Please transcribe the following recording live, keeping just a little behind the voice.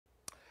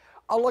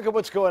I'll look at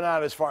what's going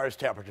on as far as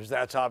temperatures.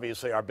 That's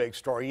obviously our big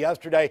story.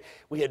 Yesterday,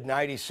 we had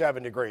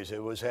 97 degrees.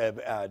 It was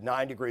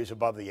 9 degrees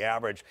above the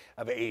average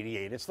of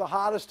 88. It's the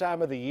hottest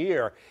time of the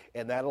year,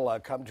 and that'll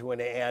come to an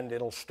end.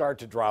 It'll start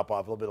to drop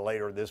off a little bit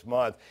later this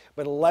month,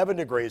 but 11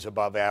 degrees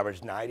above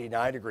average,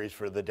 99 degrees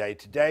for the day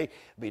today.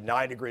 It'll be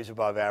 9 degrees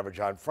above average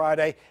on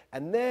Friday,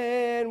 and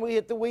then we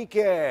hit the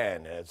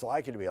weekend. It's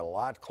likely to be a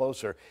lot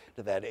closer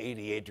to that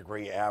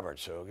 88-degree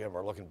average. So again,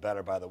 we're looking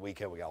better by the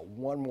weekend. We got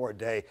one more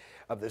day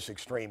of this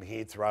extreme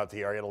heat throughout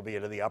the area. It'll be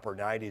into the upper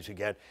 90s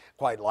again,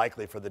 quite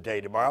likely for the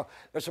day tomorrow.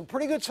 There's some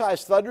pretty good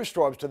sized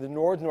thunderstorms to the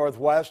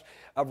northwest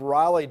of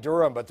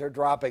Raleigh-Durham, but they're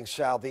dropping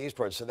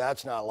southeastward, so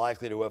that's not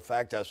likely to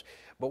affect us.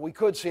 But we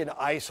could see an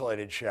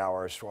isolated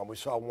shower or storm. We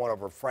saw one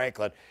over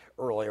Franklin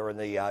earlier in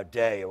the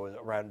day. It was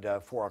around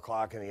 4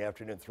 o'clock in the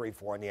afternoon, 3,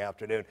 4 in the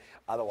afternoon.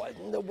 Otherwise,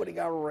 nobody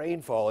got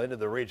rainfall into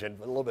the region,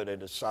 a little bit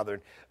into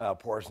southern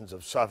portions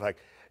of Suffolk.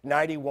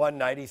 91,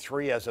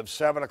 93 as of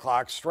 7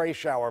 o'clock. Stray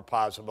shower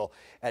possible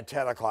at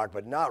 10 o'clock,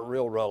 but not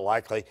real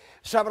likely.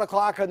 7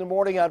 o'clock in the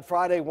morning on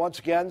Friday, once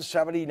again,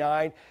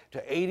 79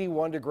 to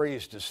 81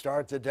 degrees to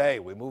start the day.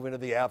 We move into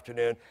the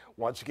afternoon,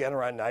 once again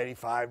around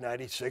 95,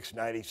 96,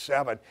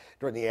 97.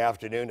 During the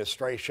afternoon, a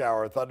stray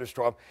shower or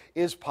thunderstorm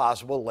is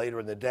possible later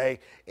in the day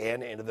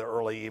and into the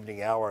early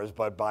evening hours,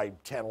 but by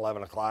 10,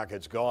 11 o'clock,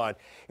 it's gone.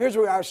 Here's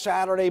where we are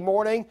Saturday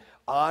morning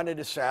on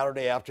into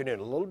Saturday afternoon.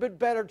 A little bit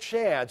better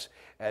chance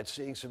at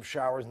seeing some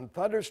showers and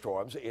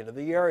thunderstorms into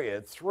the area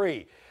at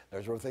 3.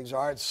 There's where things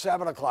are at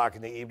 7 o'clock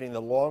in the evening.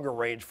 The longer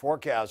range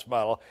forecast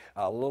model,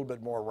 a little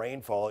bit more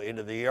rainfall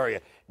into the area.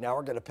 Now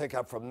we're going to pick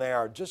up from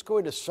there. Just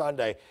going to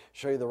Sunday,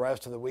 show you the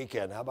rest of the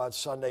weekend. How about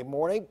Sunday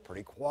morning?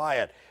 Pretty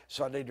quiet.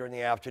 Sunday during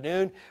the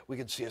afternoon, we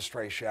can see a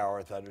stray shower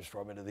or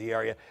thunderstorm into the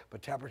area,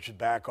 but temperatures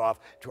back off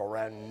to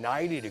around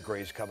 90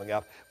 degrees coming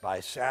up by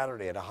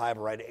Saturday at a high of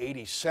around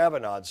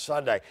 87 on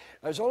Sunday.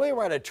 There's only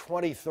around a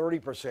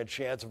 20–30%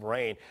 chance of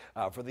rain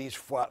for these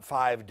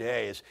 5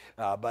 days,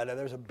 but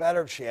there's a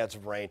better chance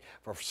of rain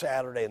for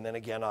Saturday and then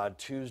again on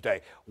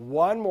Tuesday.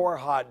 One more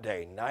hot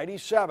day,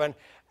 97.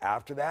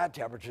 After that,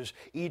 temperatures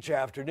each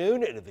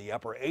afternoon into the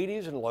upper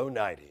 80s and low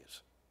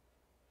 90s.